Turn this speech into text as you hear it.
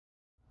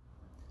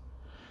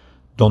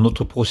Dans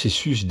notre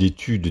processus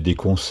d'étude des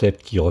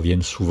concepts qui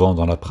reviennent souvent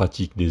dans la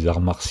pratique des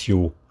arts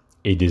martiaux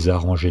et des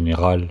arts en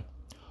général,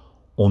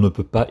 on ne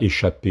peut pas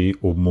échapper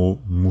au mot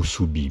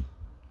Musubi.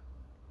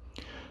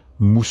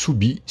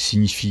 Musubi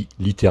signifie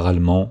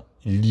littéralement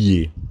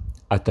lié,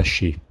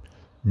 attaché,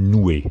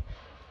 noué,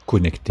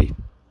 connecté.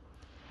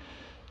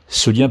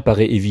 Ce lien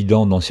paraît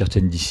évident dans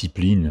certaines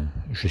disciplines,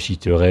 je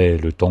citerai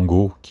le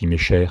tango qui m'est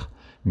cher,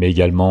 mais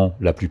également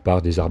la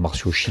plupart des arts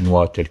martiaux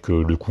chinois tels que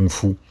le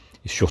kung-fu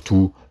et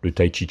surtout le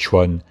tai chi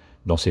chuan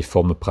dans ses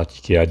formes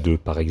pratiquées à deux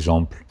par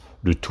exemple,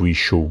 le tui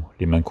shou,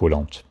 les mains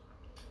collantes.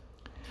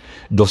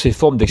 Dans ces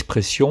formes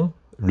d'expression,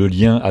 le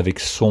lien avec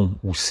son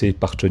ou ses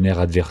partenaires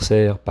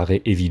adversaires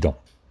paraît évident.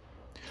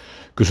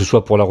 Que ce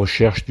soit pour la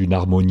recherche d'une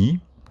harmonie,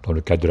 dans le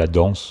cas de la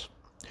danse,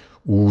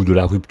 ou de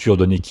la rupture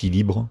d'un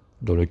équilibre,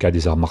 dans le cas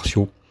des arts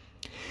martiaux,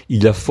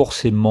 il y a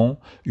forcément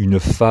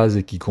une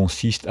phase qui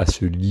consiste à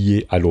se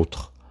lier à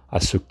l'autre, à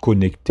se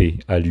connecter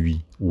à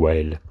lui ou à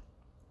elle.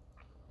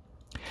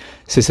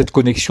 C'est cette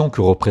connexion que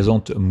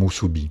représente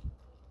Musubi.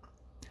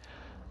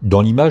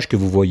 Dans l'image que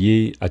vous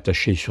voyez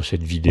attachée sur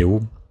cette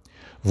vidéo,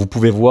 vous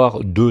pouvez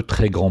voir deux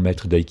très grands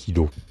maîtres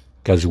d'aïkido,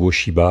 Kazuo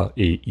Shiba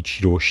et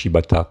Ichiro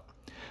Shibata,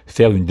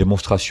 faire une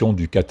démonstration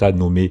du kata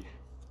nommé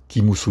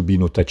Kimusubi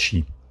no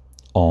Tachi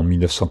en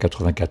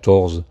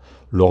 1994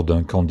 lors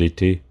d'un camp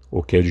d'été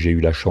auquel j'ai eu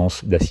la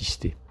chance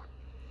d'assister.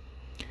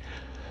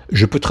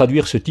 Je peux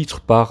traduire ce titre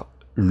par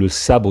 « le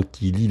sabre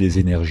qui lie les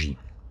énergies ».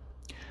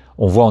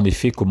 On voit en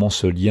effet comment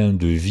ce lien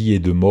de vie et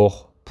de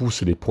mort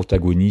pousse les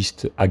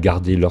protagonistes à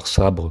garder leur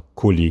sabre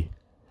collé,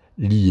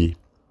 lié,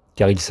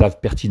 car ils savent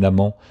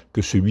pertinemment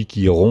que celui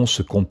qui rompt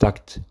ce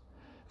contact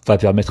va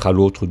permettre à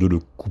l'autre de le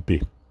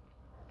couper.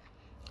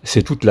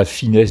 C'est toute la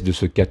finesse de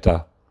ce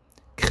kata,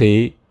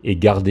 créer et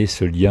garder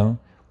ce lien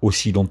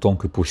aussi longtemps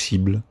que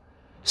possible,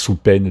 sous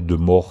peine de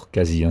mort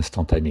quasi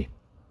instantanée.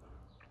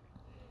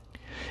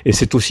 Et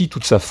c'est aussi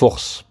toute sa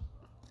force,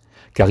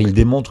 car il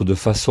démontre de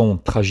façon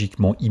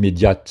tragiquement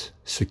immédiate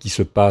ce qui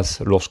se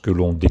passe lorsque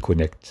l'on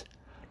déconnecte,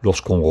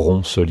 lorsqu'on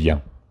rompt ce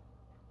lien.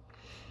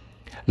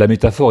 La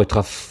métaphore est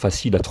très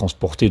facile à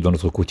transporter dans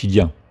notre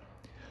quotidien.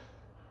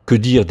 Que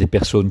dire des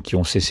personnes qui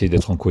ont cessé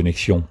d'être en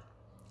connexion ?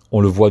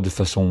 On le voit de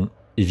façon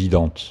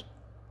évidente.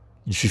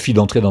 Il suffit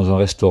d'entrer dans un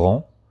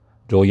restaurant,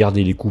 de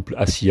regarder les couples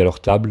assis à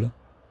leur table,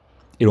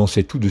 et l'on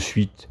sait tout de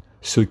suite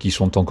ceux qui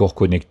sont encore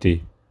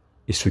connectés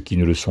et ceux qui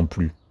ne le sont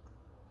plus.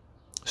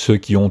 Ceux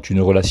qui ont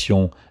une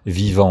relation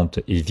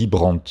vivante et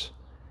vibrante,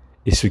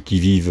 et ceux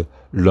qui vivent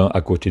l'un à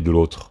côté de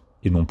l'autre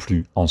et non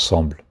plus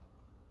ensemble.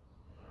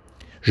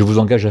 Je vous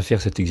engage à faire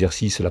cet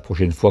exercice la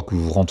prochaine fois que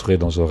vous rentrez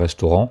dans un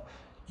restaurant,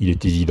 il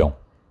est évident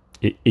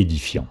et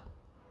édifiant.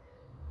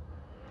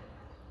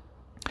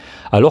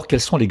 Alors,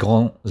 quels sont les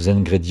grands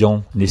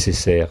ingrédients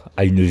nécessaires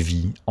à une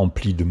vie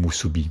emplie de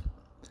Musubi ?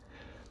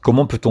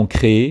 Comment peut-on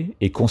créer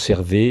et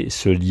conserver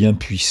ce lien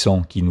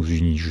puissant qui nous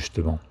unit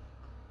justement ?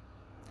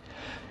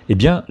 Eh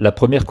bien, la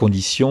première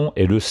condition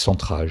est le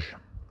centrage,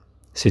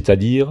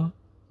 c'est-à-dire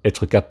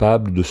être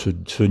capable de se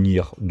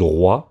tenir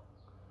droit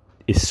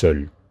et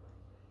seul.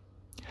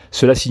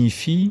 Cela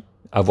signifie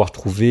avoir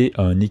trouvé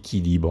un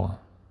équilibre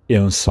et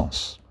un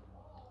sens.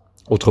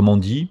 Autrement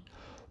dit,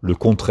 le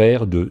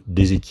contraire de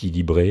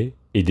déséquilibré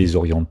et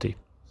désorienté.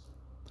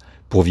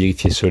 Pour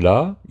vérifier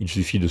cela, il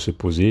suffit de se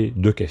poser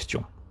deux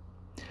questions.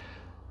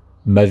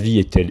 Ma vie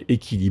est-elle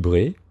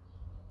équilibrée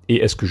et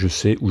est-ce que je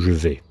sais où je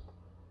vais ?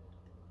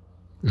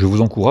 Je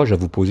vous encourage à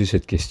vous poser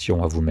cette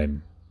question à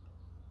vous-même.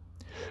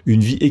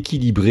 Une vie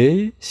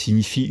équilibrée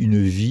signifie une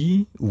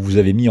vie où vous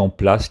avez mis en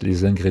place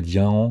les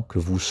ingrédients que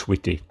vous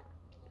souhaitez.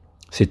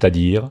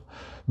 C'est-à-dire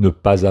ne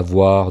pas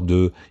avoir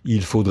de «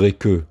 il faudrait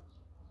que »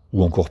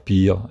 ou encore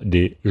pire,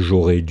 des «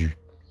 j'aurais dû ».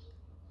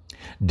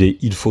 Des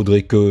 « il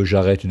faudrait que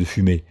j'arrête de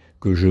fumer,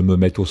 que je me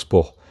mette au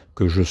sport,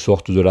 que je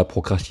sorte de la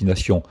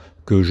procrastination,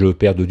 que je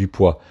perde du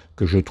poids,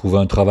 que je trouve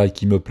un travail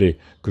qui me plaît,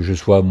 que je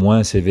sois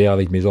moins sévère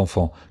avec mes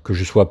enfants, que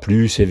je sois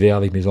plus sévère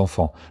avec mes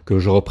enfants, que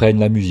je reprenne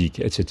la musique,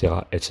 etc.,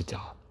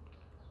 etc.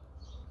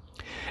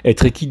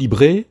 Être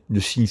équilibré ne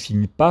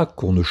signifie pas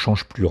qu'on ne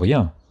change plus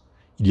rien.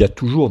 Il y a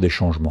toujours des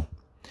changements.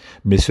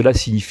 Mais cela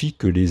signifie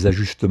que les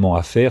ajustements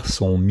à faire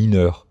sont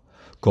mineurs,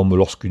 comme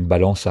lorsqu'une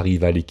balance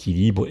arrive à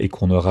l'équilibre et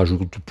qu'on ne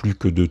rajoute plus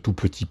que de tout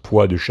petits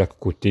poids de chaque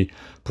côté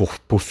pour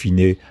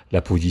peaufiner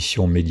la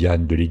position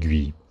médiane de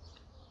l'aiguille.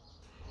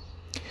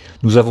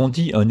 Nous avons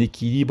dit un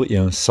équilibre et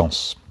un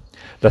sens.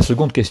 La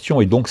seconde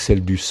question est donc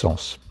celle du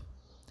sens.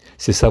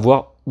 C'est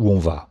savoir où on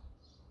va.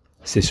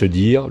 C'est se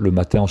dire, le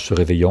matin en se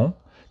réveillant,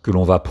 que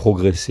l'on va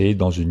progresser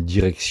dans une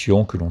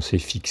direction que l'on s'est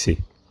fixée.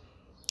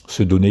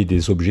 Se donner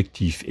des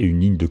objectifs et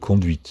une ligne de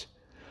conduite.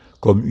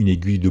 Comme une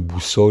aiguille de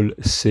boussole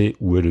sait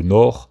où est le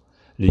nord,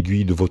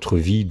 l'aiguille de votre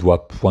vie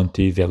doit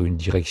pointer vers une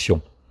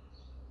direction.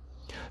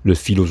 Le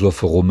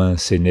philosophe romain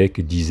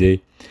Sénèque disait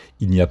 «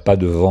 Il n'y a pas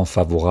de vent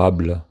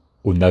favorable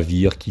au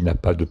navire qui n'a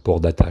pas de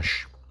port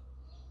d'attache ».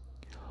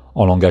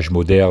 En langage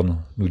moderne,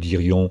 nous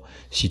dirions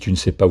 « Si tu ne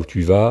sais pas où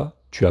tu vas,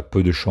 tu as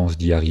peu de chances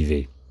d'y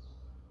arriver ».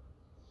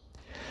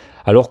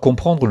 Alors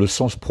comprendre le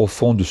sens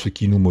profond de ce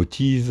qui nous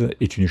motive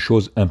est une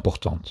chose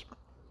importante.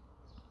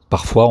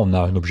 Parfois on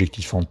a un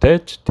objectif en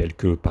tête, tel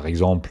que par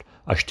exemple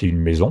acheter une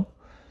maison,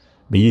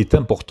 mais il est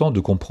important de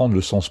comprendre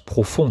le sens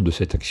profond de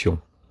cette action.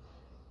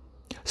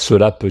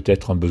 Cela peut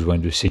être un besoin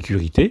de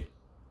sécurité,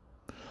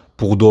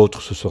 pour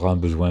d'autres ce sera un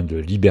besoin de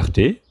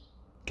liberté,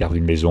 car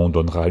une maison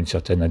donnera une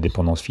certaine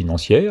indépendance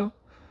financière,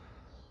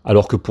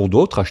 alors que pour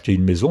d'autres, acheter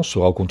une maison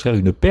sera au contraire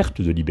une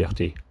perte de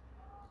liberté,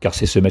 car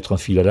c'est se mettre un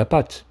fil à la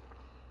patte.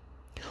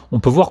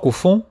 On peut voir qu'au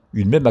fond,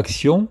 une même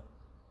action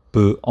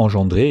peut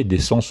engendrer des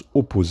sens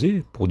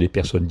opposés pour des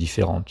personnes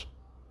différentes.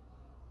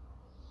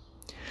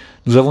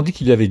 Nous avons dit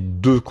qu'il y avait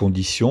 2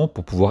 conditions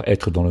pour pouvoir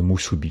être dans le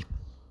Musubi.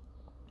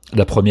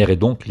 La première est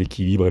donc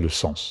l'équilibre et le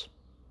sens.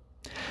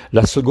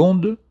 La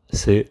seconde,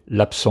 c'est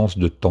l'absence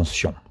de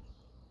tension.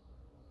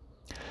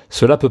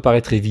 Cela peut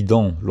paraître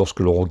évident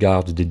lorsque l'on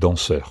regarde des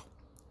danseurs.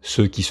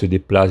 Ceux qui se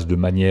déplacent de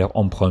manière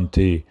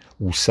empruntée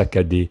ou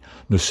saccadée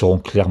ne seront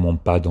clairement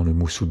pas dans le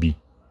Musubi.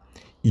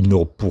 Ils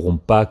ne pourront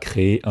pas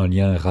créer un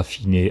lien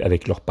raffiné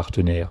avec leur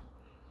partenaire.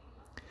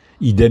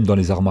 Idem dans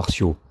les arts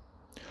martiaux.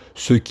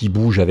 Ceux qui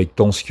bougent avec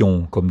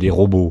tension comme des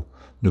robots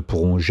ne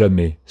pourront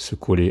jamais se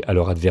coller à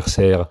leur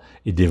adversaire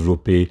et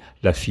développer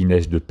la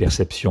finesse de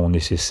perception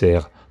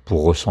nécessaire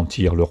pour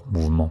ressentir leurs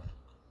mouvements.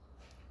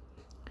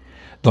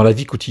 Dans la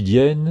vie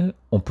quotidienne,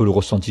 on peut le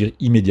ressentir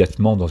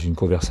immédiatement dans une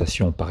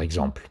conversation par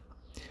exemple.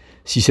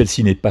 Si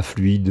celle-ci n'est pas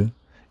fluide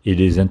et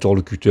les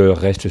interlocuteurs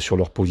restent sur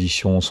leur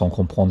position sans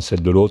comprendre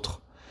celle de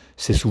l'autre,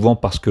 c'est souvent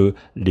parce que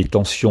les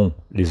tensions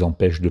les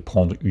empêchent de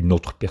prendre une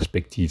autre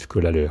perspective que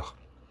la leur.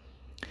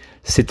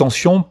 Ces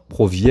tensions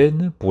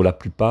proviennent pour la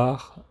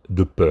plupart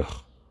de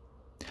peur.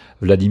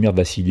 Vladimir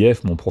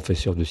Vassiliev, mon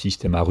professeur de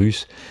système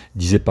russe,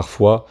 disait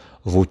parfois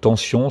 « Vos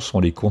tensions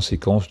sont les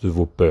conséquences de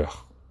vos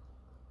peurs ».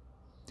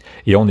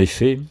 Et en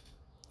effet,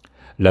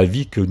 la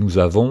vie que nous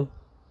avons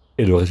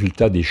est le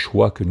résultat des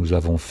choix que nous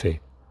avons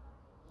faits.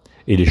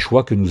 Et les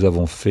choix que nous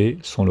avons faits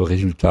sont le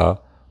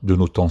résultat de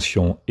nos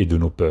tensions et de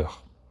nos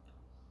peurs.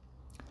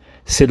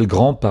 C'est le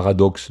grand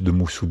paradoxe de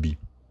Musubi.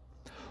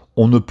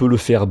 On ne peut le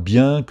faire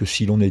bien que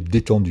si l'on est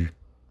détendu.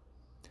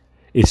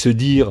 Et se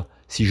dire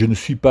 « si je ne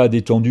suis pas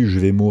détendu, je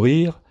vais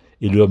mourir »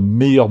 est le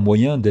meilleur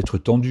moyen d'être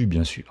tendu,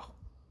 bien sûr.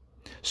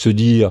 Se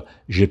dire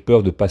 « j'ai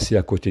peur de passer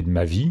à côté de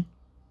ma vie »,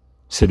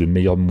 c'est le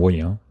meilleur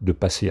moyen de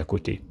passer à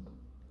côté.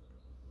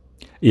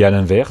 Et à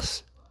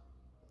l'inverse,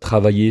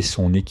 travailler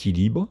son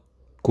équilibre,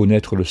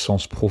 connaître le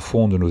sens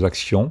profond de nos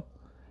actions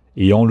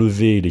et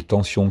enlever les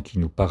tensions qui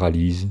nous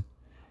paralysent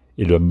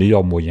est le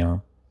meilleur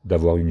moyen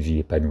d'avoir une vie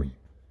épanouie.